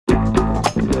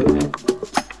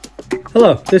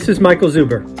Hello, this is Michael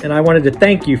Zuber, and I wanted to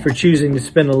thank you for choosing to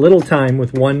spend a little time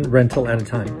with one rental at a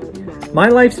time. My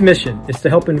life's mission is to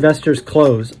help investors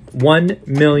close 1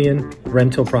 million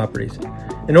rental properties.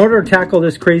 In order to tackle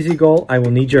this crazy goal, I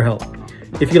will need your help.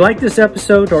 If you like this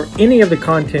episode or any of the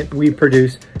content we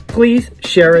produce, please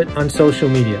share it on social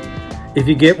media. If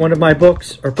you get one of my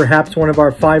books or perhaps one of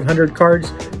our 500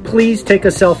 cards, please take a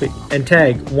selfie and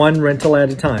tag one rental at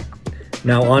a time.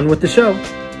 Now on with the show.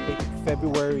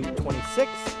 February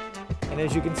 26th, and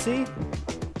as you can see,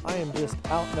 I am just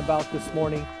out and about this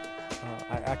morning.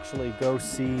 I actually go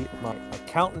see my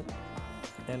accountant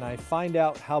and I find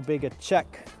out how big a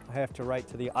check I have to write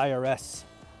to the IRS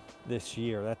this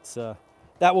year.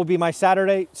 That will be my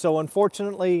Saturday. So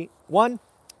unfortunately, one,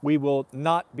 we will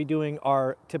not be doing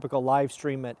our typical live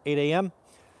stream at 8 a.m.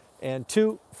 And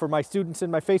two, for my students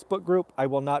in my Facebook group, I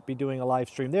will not be doing a live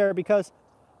stream there because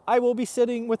I will be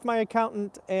sitting with my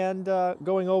accountant and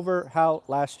going over how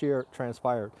last year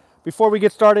transpired. Before we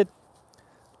get started,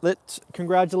 let's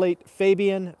congratulate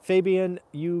Fabian. Fabian,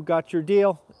 you got your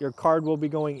deal. Your card will be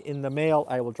going in the mail.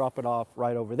 I will drop it off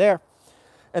right over there.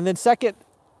 And then second,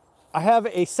 I have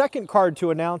a second card to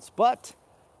announce, but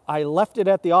I left it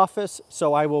at the office,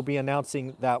 so I will be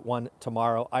announcing that one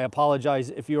tomorrow. I apologize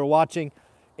if you were watching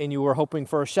and you were hoping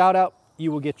for a shout out.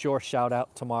 You will get your shout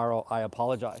out tomorrow. I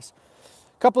apologize.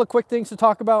 Couple of quick things to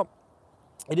talk about.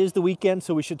 It is the weekend,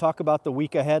 so we should talk about the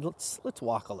week ahead. Let's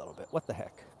walk a little bit. What the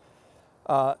heck?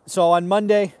 So on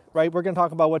Monday, right, we're going to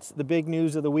talk about what's the big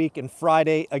news of the week, and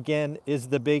Friday again is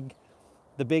the big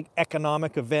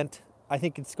economic event. I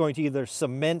think it's going to either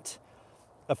cement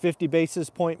a 50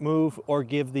 basis point move or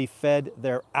give the Fed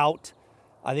their out.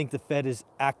 I think the Fed is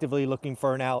actively looking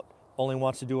for an out. Only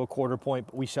wants to do a quarter point,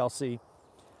 but we shall see.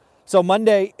 So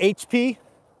Monday, HP,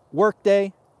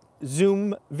 Workday,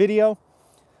 Zoom video.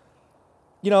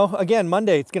 You know, again,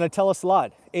 Monday, it's going to tell us a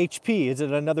lot. HP, is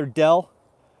it another Dell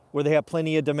where they have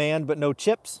plenty of demand but no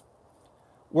chips?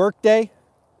 Workday,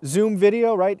 Zoom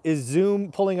video, right? Is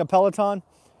Zoom pulling a Peloton?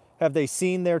 Have they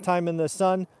seen their time in the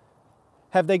sun?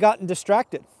 Have they gotten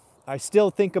distracted? I still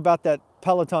think about that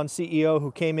Peloton CEO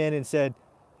who came in and said,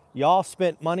 y'all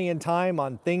spent money and time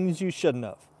on things you shouldn't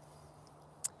have.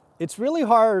 It's really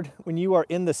hard when you are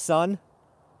in the sun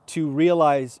to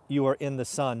realize you are in the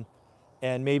sun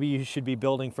and maybe you should be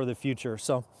building for the future.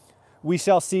 So we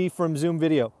shall see from Zoom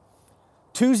video.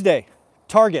 Tuesday,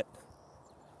 Target,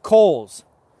 Kohl's,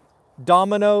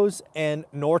 Domino's, and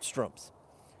Nordstrom's.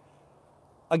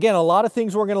 Again, a lot of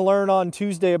things we're going to learn on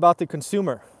Tuesday about the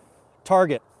consumer.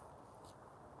 Target,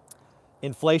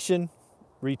 inflation,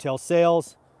 retail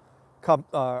sales,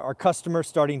 our customers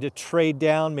starting to trade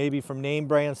down maybe from name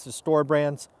brands to store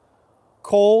brands.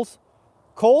 Kohl's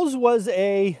was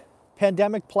a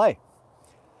pandemic play.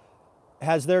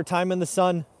 Has their time in the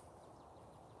sun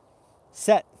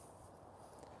set.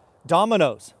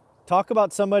 Domino's. Talk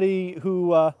about somebody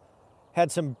who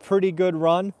had some pretty good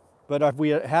run, but have we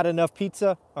had enough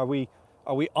pizza? Are we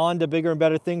on to bigger and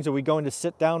better things? Are we going to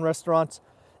sit down restaurants?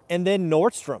 And then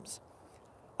Nordstrom's.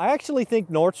 I actually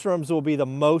think Nordstrom's will be the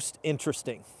most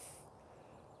interesting.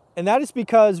 And that is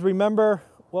because, remember,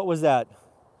 what was that?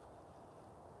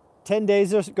 10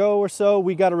 days ago or so,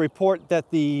 we got a report that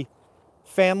the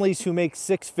families who make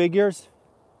six figures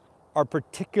are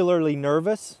particularly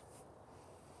nervous.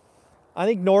 I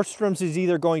think Nordstrom's is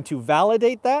either going to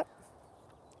validate that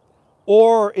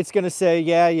or it's going to say,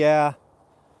 yeah,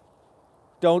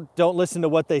 don't listen to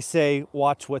what they say,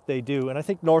 watch what they do. And I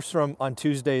think Nordstrom on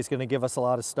Tuesday is going to give us a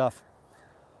lot of stuff.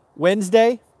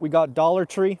 Wednesday, we got Dollar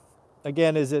Tree.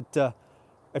 Again, is it,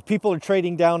 if people are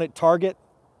trading down at Target,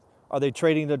 are they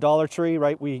trading to Dollar Tree,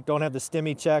 right? We don't have the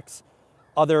stimmy checks.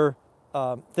 Other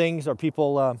things, are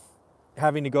people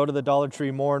having to go to the Dollar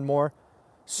Tree more and more?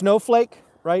 Snowflake,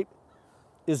 right?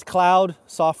 Is cloud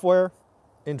software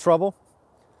in trouble?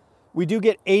 We do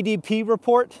get ADP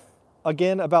report,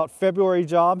 again, about February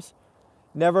jobs.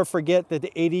 Never forget that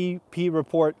the ADP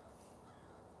report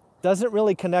doesn't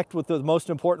really connect with the most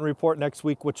important report next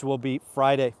week, which will be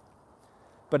Friday.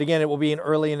 But again, it will be an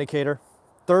early indicator.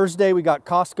 Thursday, we got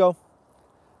Costco,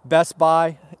 Best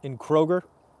Buy, and Kroger.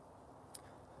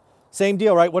 Same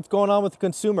deal, right? What's going on with the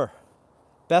consumer?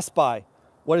 Best Buy.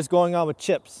 What is going on with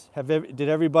chips? Did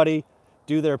everybody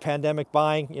do their pandemic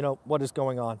buying? You know, what is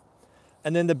going on?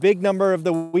 And then the big number of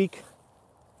the week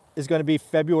is going to be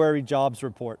February jobs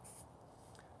report.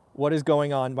 What is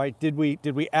going on, right? Did we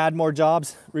add more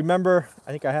jobs? Remember,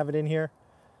 I think I have it in here.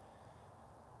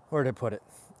 Where did I put it?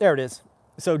 There it is.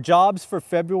 So jobs for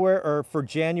February or for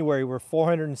January were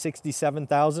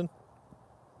 467,000.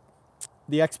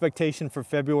 The expectation for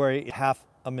February,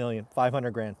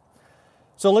 500,000.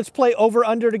 So let's play over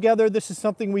under together. This is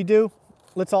something we do.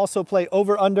 Let's also play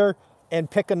over under and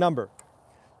pick a number.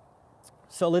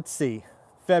 So let's see.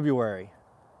 February,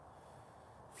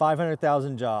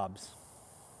 500,000 jobs.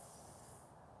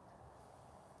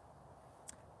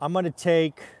 I'm going to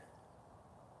take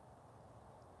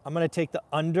the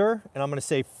under, and I'm going to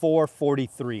say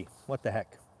 443. What the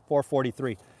heck?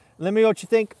 443. Let me know what you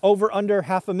think. Over, under,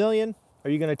 500,000.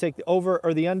 Are you going to take the over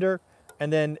or the under?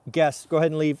 And then guess. Go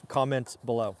ahead and leave comments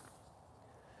below.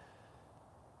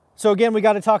 So again, we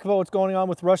got to talk about what's going on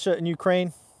with Russia and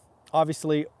Ukraine.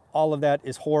 Obviously, all of that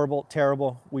is horrible,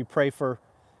 terrible. We pray for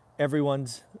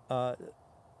everyone's,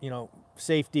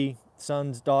 safety,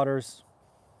 sons, daughters.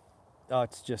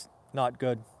 It's just not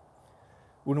good.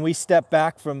 When we step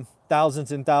back from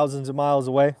thousands and thousands of miles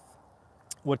away,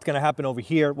 what's going to happen over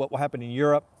here, what will happen in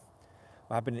Europe, what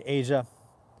will happen in Asia.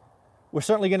 We're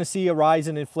certainly going to see a rise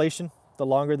in inflation the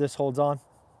longer this holds on.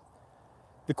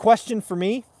 The question for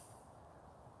me,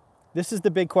 this is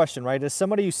the big question, right? As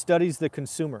somebody who studies the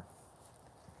consumer,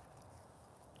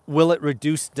 will it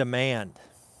reduce demand?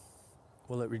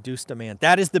 Will it reduce demand?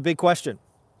 That is the big question.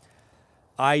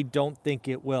 I don't think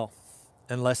it will,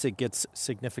 unless it gets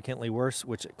significantly worse,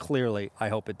 which clearly I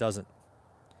hope it doesn't.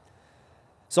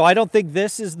 So I don't think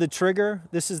this is the trigger.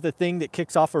 This is the thing that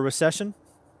kicks off a recession.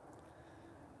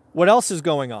 What else is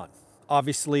going on?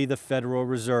 Obviously, the Federal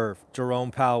Reserve.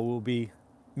 Jerome Powell will be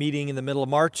meeting in the middle of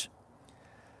March.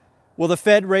 Will the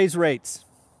Fed raise rates?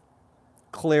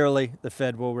 Clearly, the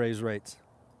Fed will raise rates.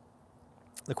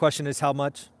 The question is how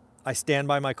much? I stand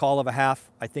by my call of 0.5.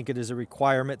 I think it is a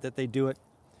requirement that they do it.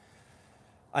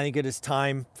 I think it is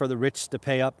time for the rich to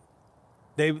pay up.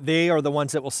 They are the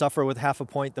ones that will suffer with 0.5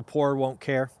 point. The poor won't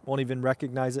care, won't even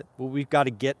recognize it. Well, we've got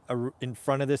to get in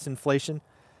front of this inflation.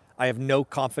 I have no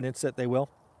confidence that they will.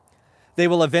 They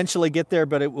will eventually get there,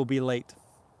 but it will be late.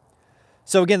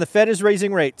 So again, the Fed is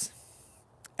raising rates.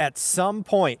 At some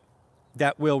point,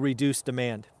 that will reduce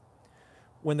demand.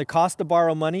 When the cost to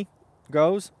borrow money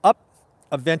goes up,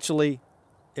 eventually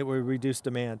it will reduce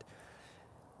demand.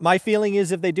 My feeling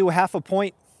is if they do 0.5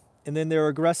 point and then they're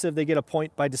aggressive, they get a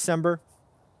point by December,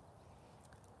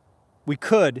 we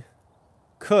could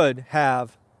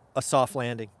have a soft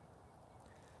landing.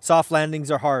 Soft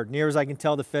landings are hard. Near as I can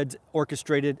tell, the Fed's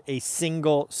orchestrated a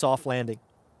single soft landing.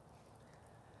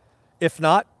 If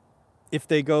not, if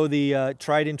they go the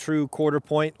tried and true quarter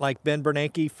point like Ben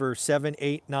Bernanke for 7,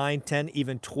 8, 9, 10,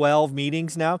 even 12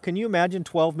 meetings now. Can you imagine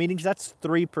 12 meetings? That's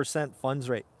 3% funds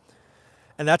rate.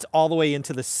 And that's all the way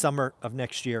into the summer of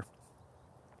next year.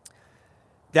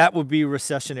 That would be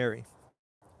recessionary.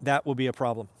 That will be a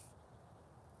problem.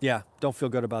 Yeah, don't feel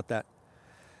good about that.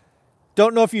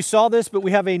 Don't know if you saw this, but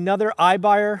we have another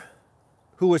iBuyer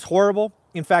who was horrible.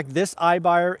 In fact, this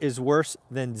iBuyer is worse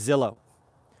than Zillow.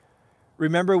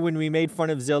 Remember when we made fun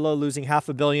of Zillow losing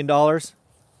 $500 million?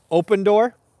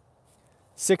 Opendoor,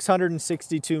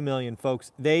 $662 million,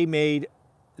 folks. They made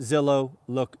Zillow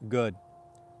look good.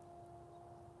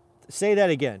 Say that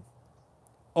again.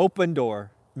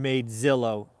 Opendoor made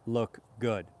Zillow look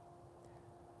good.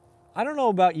 I don't know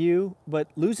about you, but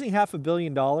losing $500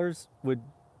 million would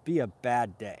be a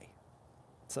bad day.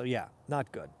 So yeah,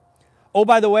 not good. Oh,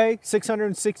 by the way,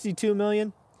 $662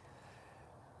 million.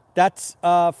 That's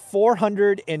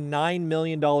 $409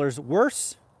 million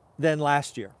worse than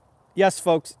last year. Yes,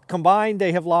 folks, combined,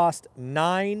 they have lost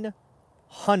 $915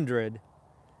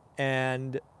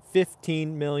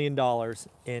 million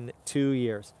in 2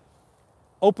 years.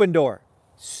 Opendoor,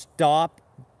 stop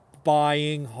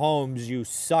buying homes. You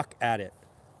suck at it.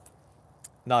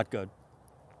 Not good.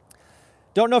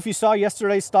 Don't know if you saw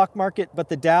yesterday's stock market, but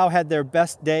the Dow had their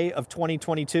best day of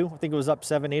 2022. I think it was up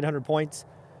 700-800 points.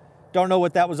 Don't know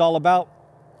what that was all about.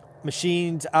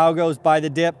 Machines, algos, buy the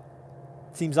dip.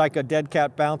 Seems like a dead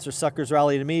cat bounce or sucker's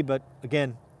rally to me, but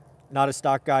again, not a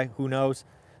stock guy, who knows.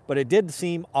 But it did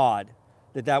seem odd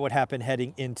that that would happen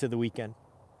heading into the weekend.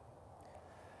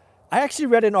 I actually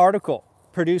read an article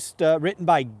written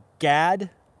by Gad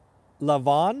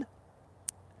Lavon.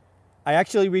 I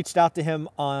actually reached out to him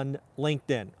on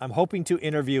LinkedIn. I'm hoping to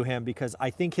interview him because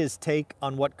I think his take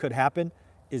on what could happen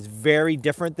is very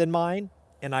different than mine,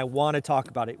 and I want to talk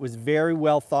about it. It was very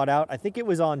well thought out. I think it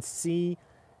was on CNN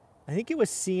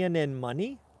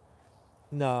Money.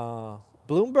 No,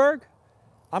 Bloomberg?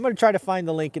 I'm going to try to find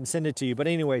the link and send it to you. But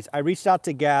anyways, I reached out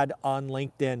to Gad on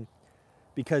LinkedIn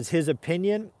because his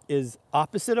opinion is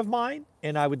opposite of mine,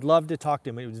 and I would love to talk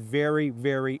to him. He was very,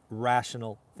 very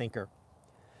rational thinker.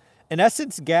 In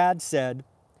essence, Gad said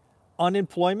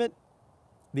unemployment,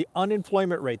 the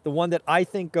unemployment rate, the one that I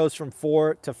think goes from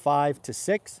 4 to 5 to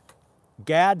 6,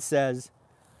 Gad says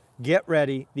get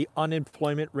ready. The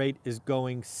unemployment rate is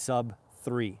going sub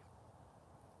 3.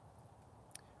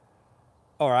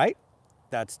 All right,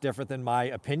 that's different than my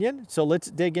opinion. So let's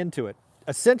dig into it.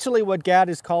 Essentially what Gadd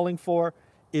is calling for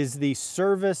is the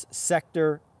service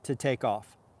sector to take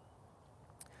off.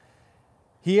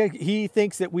 He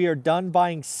thinks that we are done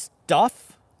buying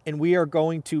stuff and we are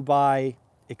going to buy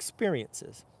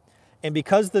experiences. And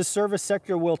because the service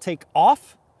sector will take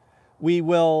off, we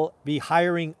will be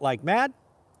hiring like mad.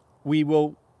 We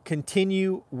will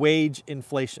continue wage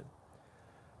inflation.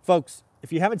 Folks,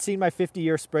 if you haven't seen my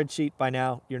 50-year spreadsheet by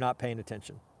now, you're not paying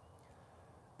attention.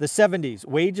 The 70s,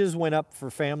 wages went up for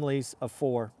families of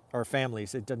 4, or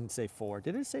families, it didn't say 4.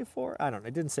 Did it say 4? I don't know,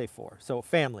 it didn't say 4. So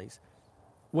families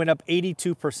went up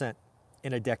 82%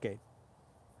 in a decade.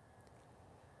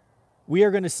 We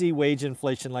are going to see wage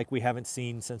inflation like we haven't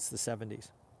seen since the 70s.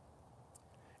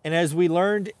 And as we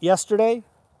learned yesterday,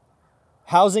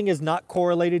 housing is not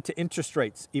correlated to interest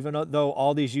rates, even though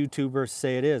all these YouTubers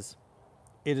say it is.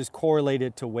 It is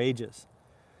correlated to wages.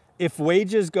 If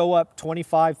wages go up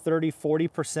 25, 30,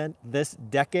 40% this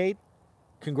decade,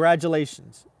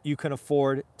 congratulations, you can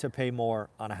afford to pay more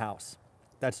on a house.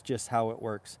 That's just how it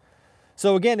works.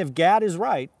 So again, if Gadd is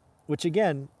right, which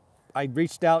again, I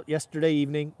reached out yesterday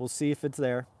evening, we'll see if it's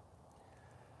there.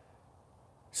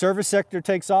 Service sector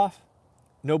takes off.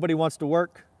 Nobody wants to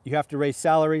work. You have to raise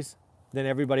salaries. Then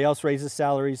everybody else raises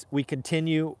salaries. We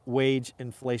continue wage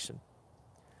inflation.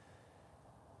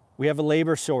 We have a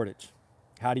labor shortage.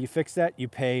 How do you fix that? You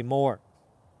pay more.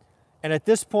 And at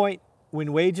this point,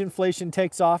 when wage inflation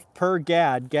takes off per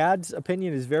Gadd, Gadd's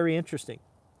opinion is very interesting.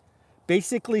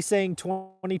 Basically saying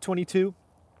 2022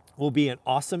 will be an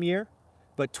awesome year,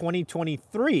 but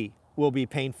 2023 will be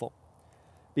painful.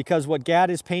 Because what Gadd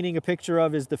is painting a picture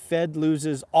of is the Fed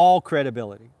loses all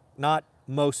credibility, not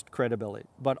most credibility,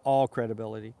 but all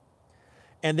credibility.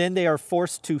 And then they are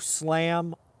forced to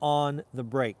slam on the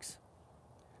brakes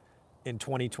in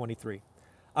 2023.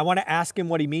 I want to ask him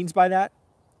what he means by that.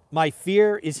 My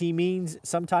fear is he means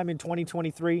sometime in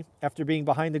 2023, after being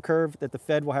behind the curve, that the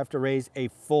Fed will have to raise a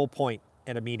full point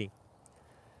at a meeting.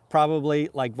 Probably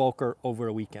like Volcker over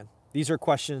a weekend. These are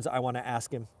questions I want to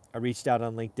ask him. I reached out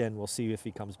on LinkedIn. We'll see if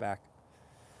he comes back.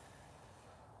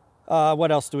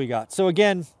 What else do we got? So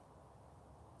again,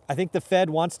 I think the Fed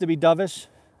wants to be dovish.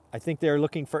 I think they're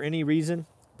looking for any reason.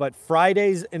 But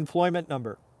Friday's employment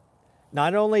number,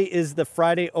 not only is the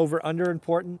Friday over-under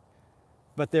important,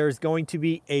 but there's going to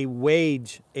be a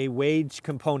wage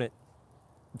component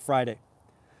Friday.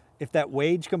 If that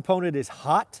wage component is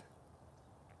hot,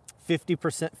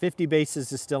 50%, 50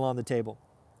 basis is still on the table.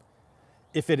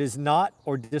 If it is not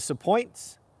or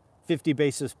disappoints, 50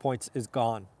 basis points is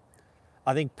gone.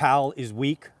 I think Powell is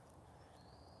weak.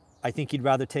 I think he'd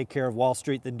rather take care of Wall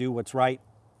Street than do what's right.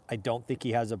 I don't think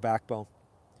he has a backbone.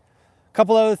 A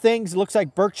couple other things. It looks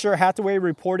like Berkshire Hathaway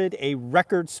reported a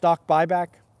record stock buyback.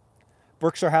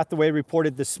 Berkshire Hathaway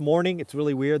reported this morning. It's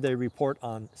really weird. They report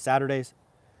on Saturdays.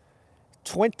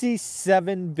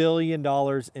 $27 billion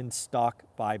in stock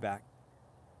buyback.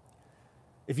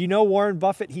 If you know Warren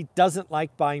Buffett, he doesn't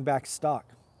like buying back stock.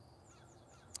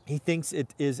 He thinks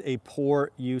it is a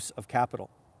poor use of capital.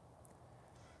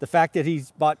 The fact that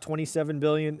he's bought $27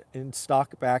 billion in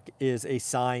stock back is a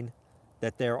sign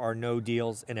that there are no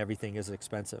deals and everything is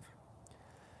expensive.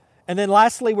 And then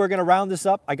lastly, we're going to round this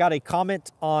up. I got a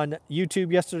comment on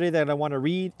YouTube yesterday that I want to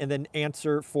read and then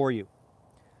answer for you.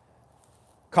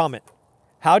 Comment.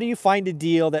 How do you find a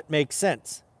deal that makes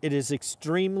sense? It is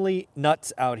extremely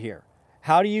nuts out here.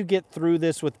 How do you get through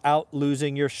this without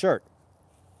losing your shirt?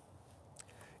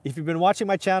 If you've been watching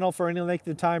my channel for any length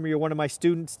of time or you're one of my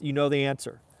students, you know the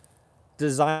answer.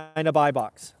 Design a buy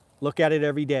box. Look at it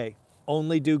every day.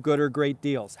 Only do good or great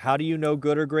deals. How do you know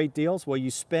good or great deals? Well,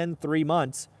 you spend 3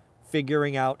 months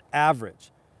figuring out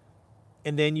average.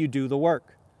 And then you do the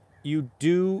work. You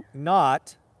do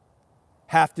not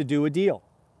have to do a deal.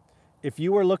 If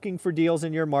you are looking for deals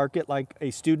in your market, like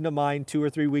a student of mine 2 or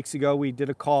 3 weeks ago, we did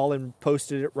a call and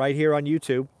posted it right here on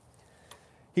YouTube.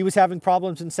 He was having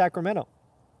problems in Sacramento.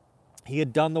 He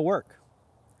had done the work.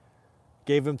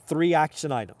 Gave him 3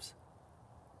 action items.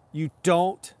 You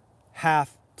don't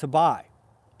have to buy.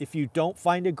 If you don't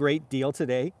find a great deal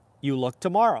today, you look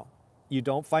tomorrow. You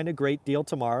don't find a great deal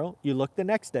tomorrow, you look the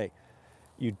next day.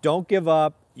 You don't give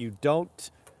up. You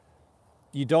don't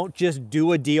just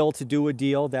do a deal to do a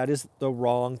deal. That is the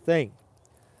wrong thing.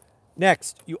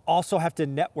 Next, you also have to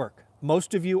network.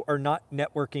 Most of you are not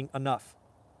networking enough.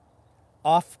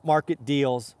 Off-market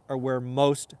deals are where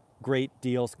most great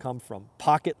deals come from.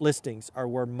 Pocket listings are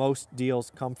where most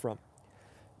deals come from.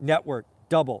 Network,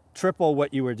 double, triple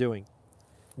what you were doing.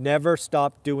 Never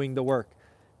stop doing the work.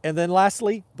 And then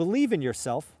lastly, believe in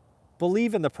yourself,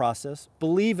 believe in the process,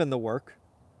 believe in the work.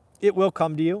 It will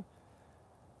come to you.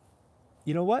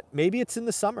 You know what? Maybe it's in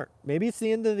the summer. Maybe it's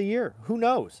the end of the year. Who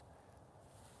knows?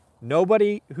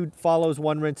 Nobody who follows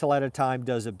one rental at a time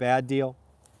does a bad deal.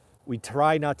 We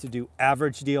try not to do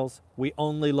average deals. We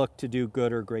only look to do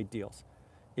good or great deals.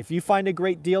 If you find a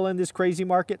great deal in this crazy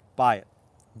market, buy it.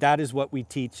 That is what we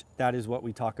teach. That is what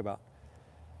we talk about.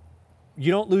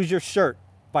 You don't lose your shirt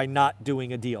by not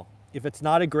doing a deal. If it's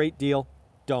not a great deal,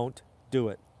 don't do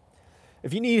it.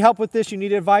 If you need help with this, you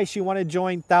need advice, you want to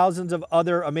join thousands of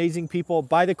other amazing people,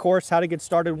 buy the course, How to Get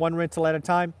Started One Rental at a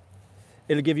Time.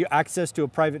 It'll give you access to a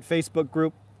private Facebook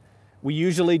group. We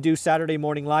usually do Saturday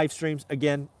morning live streams.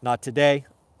 Again, not today.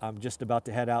 I'm just about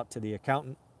to head out to the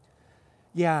accountant.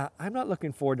 Yeah, I'm not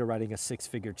looking forward to writing a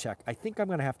six-figure check. I think I'm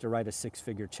going to have to write a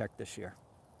six-figure check this year.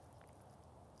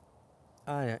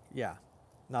 Yeah,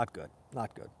 not good,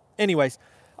 not good. Anyways,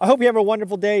 I hope you have a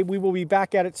wonderful day. We will be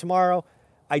back at it tomorrow.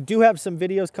 I do have some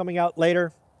videos coming out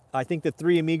later. I think the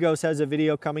Three Amigos has a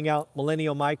video coming out.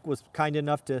 Millennial Mike was kind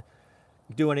enough to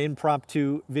do an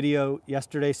impromptu video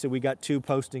yesterday, so we got 2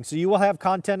 posting. So you will have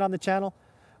content on the channel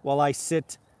while I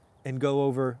sit and go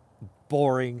over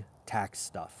boring tax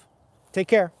stuff. Take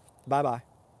care. Bye-bye.